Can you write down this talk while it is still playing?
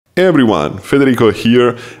Hey everyone, Federico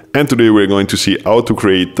here, and today we're going to see how to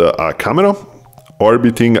create a camera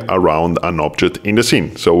orbiting around an object in the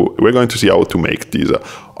scene. So we're going to see how to make this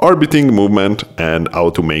orbiting movement and how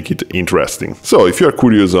to make it interesting. So if you're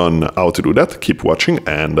curious on how to do that, keep watching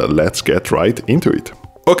and let's get right into it.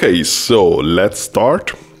 Okay, so let's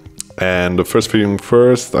start. And the first thing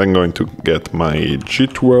first, I'm going to get my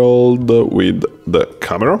Jitter world with the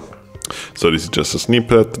camera. So this is just a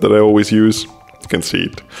snippet that I always use. You can see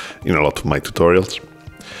it in a lot of my tutorials.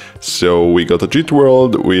 So we got a Jitter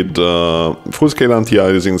world with full-scale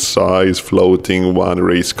anti-aliasing size, floating, one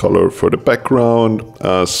erase color for the background,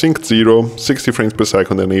 sync 0, 60 frames per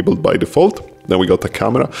second enabled by default. Then we got the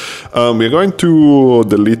camera. We're going to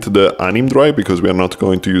delete the anim drive because we are not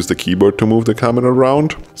going to use the keyboard to move the camera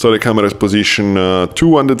around. So the camera is position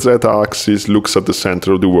 2 on the z-axis, looks at the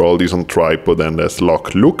center of the world, is on tripod and has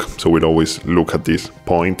lock look. So we'll always look at this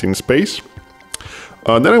point in space.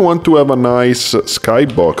 Then I want to have a nice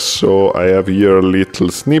skybox, so I have here a little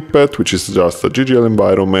snippet, which is just a GGL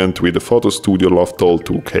environment with the Photo Studio Loftall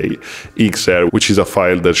 2K XR, which is a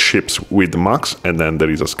file that ships with Max, and then there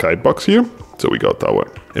is a skybox here. So we got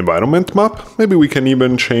our environment map. Maybe we can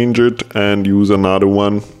even change it and use another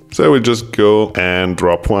one. So I will just go and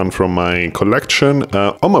drop one from my collection.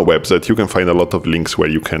 On my website, you can find a lot of links where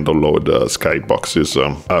you can download skyboxes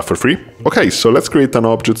for free. Okay, so let's create an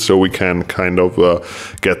object so we can kind of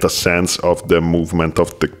get a sense of the movement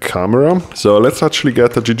of the camera. So let's actually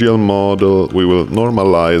get a GGL model. We will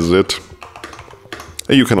normalize it.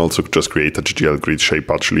 You can also just create a GGL grid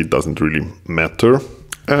shape. Actually, it doesn't really matter.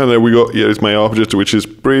 And there we go. Here is my object, which is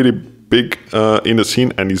pretty big in the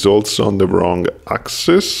scene and is also on the wrong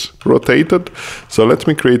axis rotated. So let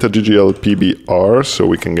me create a GGL PBR so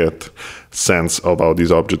we can get sense of how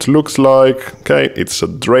this object looks like. Okay, it's a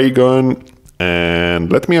dragon,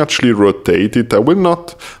 and let me actually rotate it. I will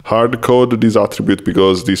not hard code this attribute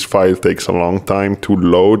because this file takes a long time to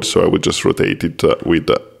load, so I will just rotate it with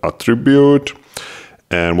the attribute.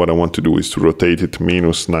 And what I want to do is to rotate it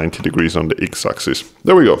minus 90 degrees on the x-axis.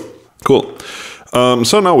 There we go. Cool.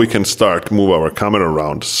 So now we can start move our camera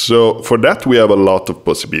around. So for that we have a lot of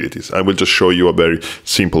possibilities. I will just show you a very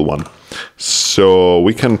simple one. So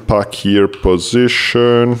we can pack here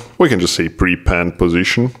position. We can just say pre-pan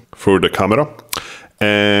position for the camera.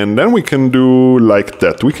 And then we can do like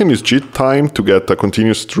that. We can use JIT time to get a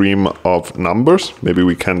continuous stream of numbers. Maybe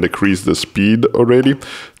we can decrease the speed already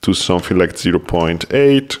to something like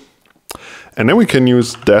 0.8. And then we can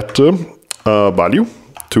use that value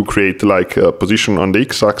to create like a position on the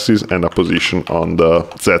x-axis and a position on the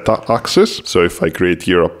z-axis. So if I create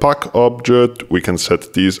here a pack object, we can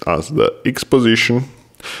set this as the x position.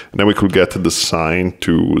 And then we could get the sign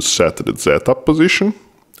to set the z position.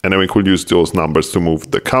 And then we could use those numbers to move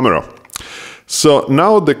the camera. So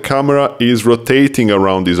now the camera is rotating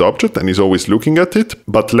around this object and is always looking at it.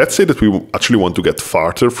 But let's say that we actually want to get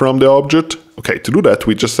farther from the object. Okay, to do that,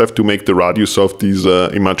 we just have to make the radius of this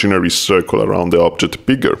imaginary circle around the object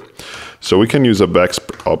bigger. So we can use a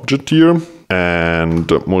Vexp object here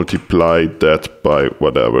and multiply that by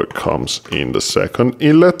whatever comes in the second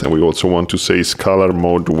inlet. And we also want to say scalar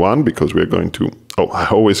mode 1 because we're going to... Oh, I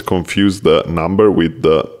always confuse the number with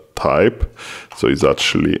the type. So it's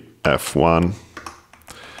actually F1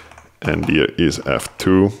 and here is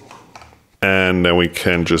F2. And then we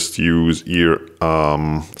can just use here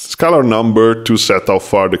scalar number to set how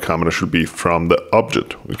far the camera should be from the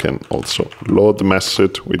object. We can also load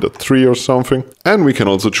message with a 3 or something. And we can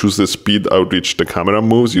also choose the speed at which the camera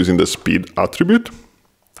moves using the speed attribute.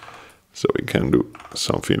 So we can do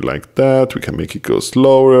something like that. We can make it go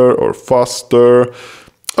slower or faster.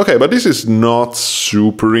 Okay, but this is not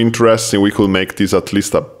super interesting. We could make this at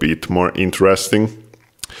least a bit more interesting.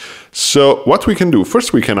 So what we can do,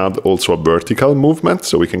 first we can add also a vertical movement.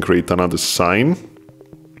 So we can create another sign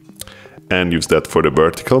and use that for the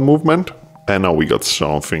vertical movement. And now we got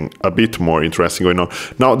something a bit more interesting going on.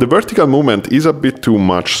 Now the vertical movement is a bit too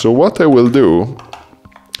much. So what I will do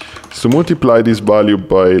is to multiply this value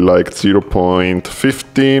by like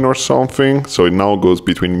 0.15 or something. So it now goes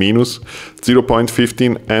between minus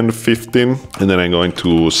 0.15 and 15. And then I'm going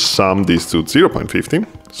to sum this to 0.15.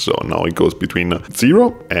 So now it goes between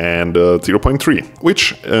 0 and 0.3,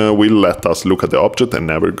 which will let us look at the object and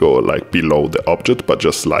never go like below the object, but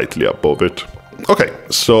just slightly above it. Okay,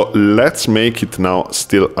 so let's make it now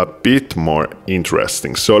still a bit more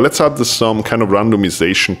interesting. So let's add some kind of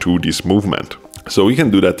randomization to this movement. So we can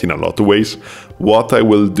do that in a lot of ways. What I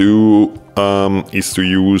will do is to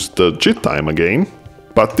use the JIT time again,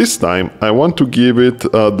 but this time I want to give it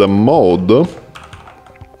the mode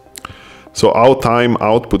So how time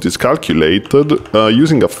output is calculated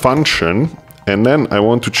using a function, and then I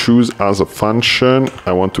want to choose as a function,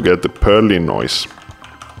 I want to get the Perlin noise.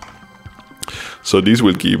 So this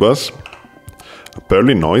will give us a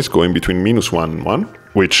Perlin noise going between -1 and 1,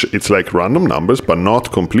 which it's like random numbers, but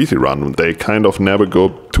not completely random. They kind of never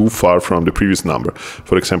go too far from the previous number.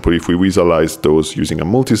 For example, if we visualize those using a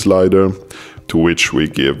multi-slider, to which we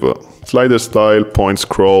give a slider style, point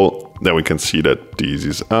scroll, then we can see that this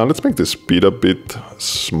is... let's make the speed a bit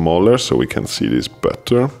smaller so we can see this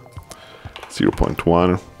better.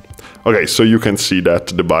 0.1. Okay, so you can see that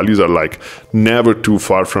the values are like never too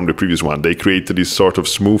far from the previous one. They create this sort of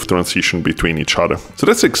smooth transition between each other. So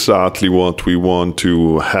that's exactly what we want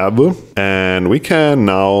to have. And we can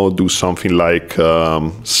now do something like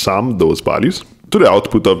sum those values to the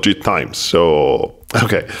output of JIT_time. So,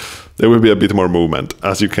 okay, there will be a bit more movement.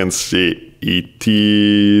 As you can see, it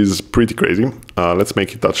is pretty crazy. Let's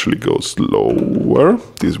make it actually go slower.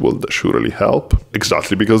 This will surely help.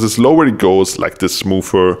 Exactly, because the slower it goes, like the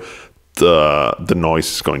smoother the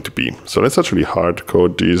noise is going to be. So let's actually hard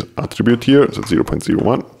code this attribute here, so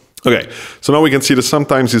 0.01. Okay, so now we can see that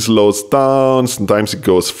sometimes it slows down, sometimes it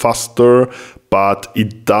goes faster, but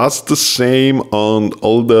it does the same on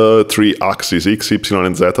all the three axes, X, Y,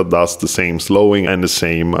 and Z does the same slowing and the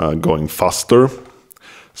same going faster.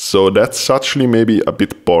 So that's actually maybe a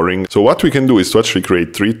bit boring. So what we can do is to actually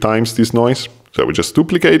create 3 times this noise. So we just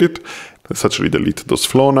duplicate it. Let's actually delete those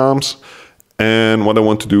flow nums. And what I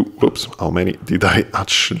want to do, oops, how many did I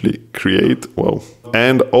actually create? Whoa.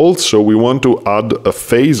 And also we want to add a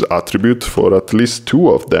phase attribute for at least 2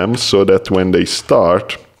 of them so that when they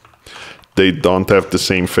start, they don't have the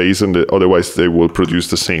same phase, and otherwise they will produce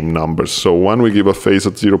the same numbers. So one we give a phase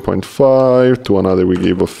at 0.5, to another we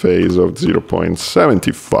give a phase of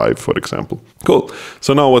 0.75, for example. Cool.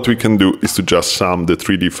 So now what we can do is to just sum the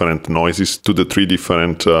 3 different noises to the 3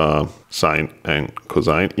 different sine and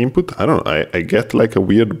cosine input. I don't know, I get like a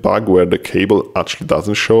weird bug where the cable actually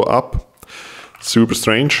doesn't show up. Super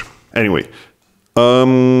strange. Anyway,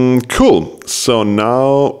 cool. So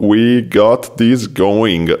now we got this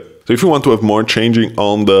going. So if you want to have more changing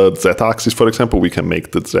on the z-axis, for example, we can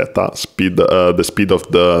make the zeta speed, the speed of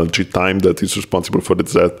the JIT_time that is responsible for the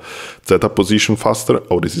zeta position faster.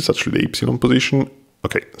 Oh, this is actually the epsilon position.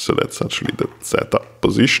 Okay, so that's actually the zeta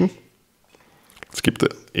position. Let's keep the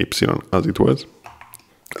epsilon as it was.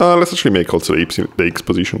 Let's actually make also the x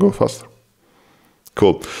position go faster.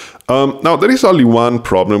 Cool. Now, there is only one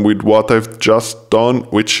problem with what I've just done,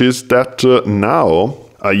 which is that now,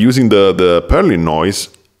 using the Perlin noise,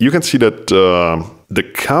 you can see that the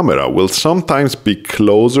camera will sometimes be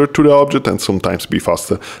closer to the object and sometimes be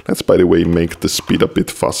faster. Let's, by the way, make the speed a bit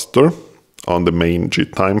faster on the main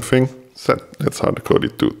JIT_time thing. So let's hard code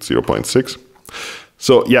it to 0.6.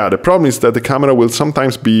 So yeah, the problem is that the camera will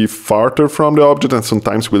sometimes be farther from the object and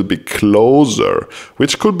sometimes will be closer,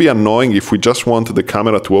 which could be annoying if we just want the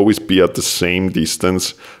camera to always be at the same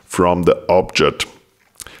distance from the object.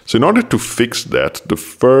 So in order to fix that, the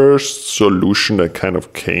first solution that kind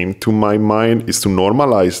of came to my mind is to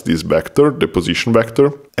normalize this vector, the position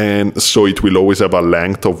vector, and so it will always have a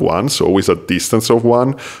length of 1, so always a distance of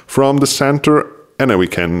 1 from the center, and then we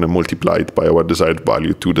can multiply it by our desired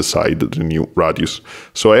value to decide the new radius.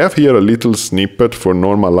 So I have here a little snippet for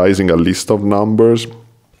normalizing a list of numbers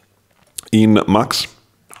in Max.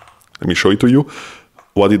 Let me show it to you.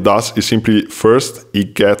 What it does is simply, first,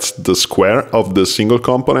 it gets the square of the single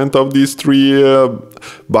component of these 3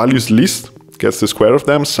 values list, gets the square of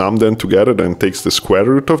them, sum them together, then takes the square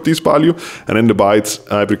root of this value, and then divides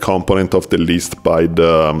every component of the list by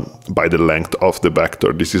the length of the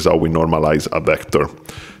vector. This is how we normalize a vector.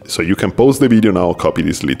 So you can pause the video now, copy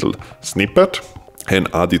this little snippet, and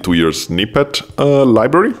add it to your snippet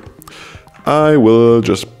library. I will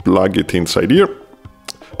just plug it inside here.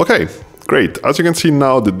 Okay. Great. As you can see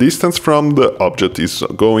now, the distance from the object is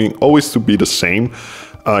going always to be the same.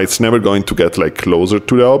 It's never going to get like closer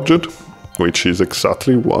to the object, which is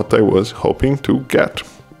exactly what I was hoping to get.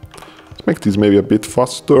 Let's make this maybe a bit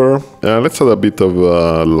faster. Let's add a bit of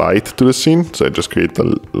light to the scene. So I just create a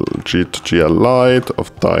JIT_GL light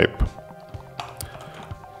of type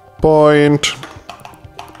point.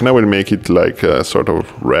 And I will make it like a sort of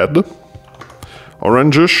red,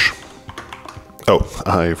 orangish. Oh,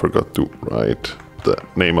 I forgot to write the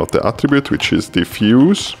name of the attribute, which is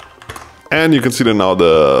diffuse. And you can see that now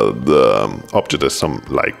the object has some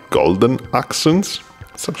like golden accents.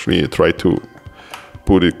 Let's actually try to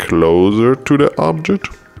put it closer to the object.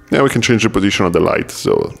 Yeah, we can change the position of the light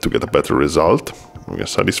so to get a better result. we are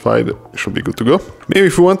satisfied, it should be good to go. Maybe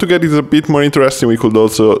if we want to get it a bit more interesting, we could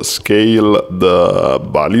also scale the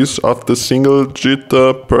values of the single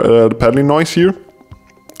jitter purling noise here.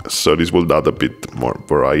 So this will add a bit more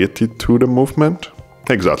variety to the movement.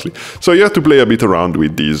 Exactly. So you have to play a bit around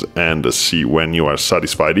with these and see when you are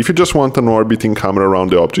satisfied. If you just want an orbiting camera around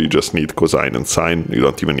the object, you just need cosine and sine. You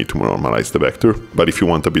don't even need to normalize the vector. But if you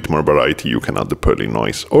want a bit more variety, you can add the purling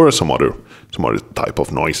noise or some other type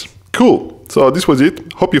of noise. Cool. So this was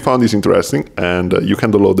it. Hope you found this interesting, and you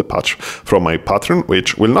can download the patch from my Patreon,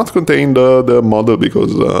 which will not contain the model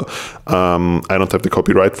because I don't have the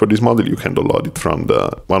copyright for this model. You can download it from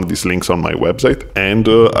one of these links on my website. And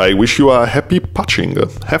I wish you a happy patching.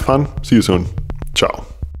 Have fun. See you soon. Ciao.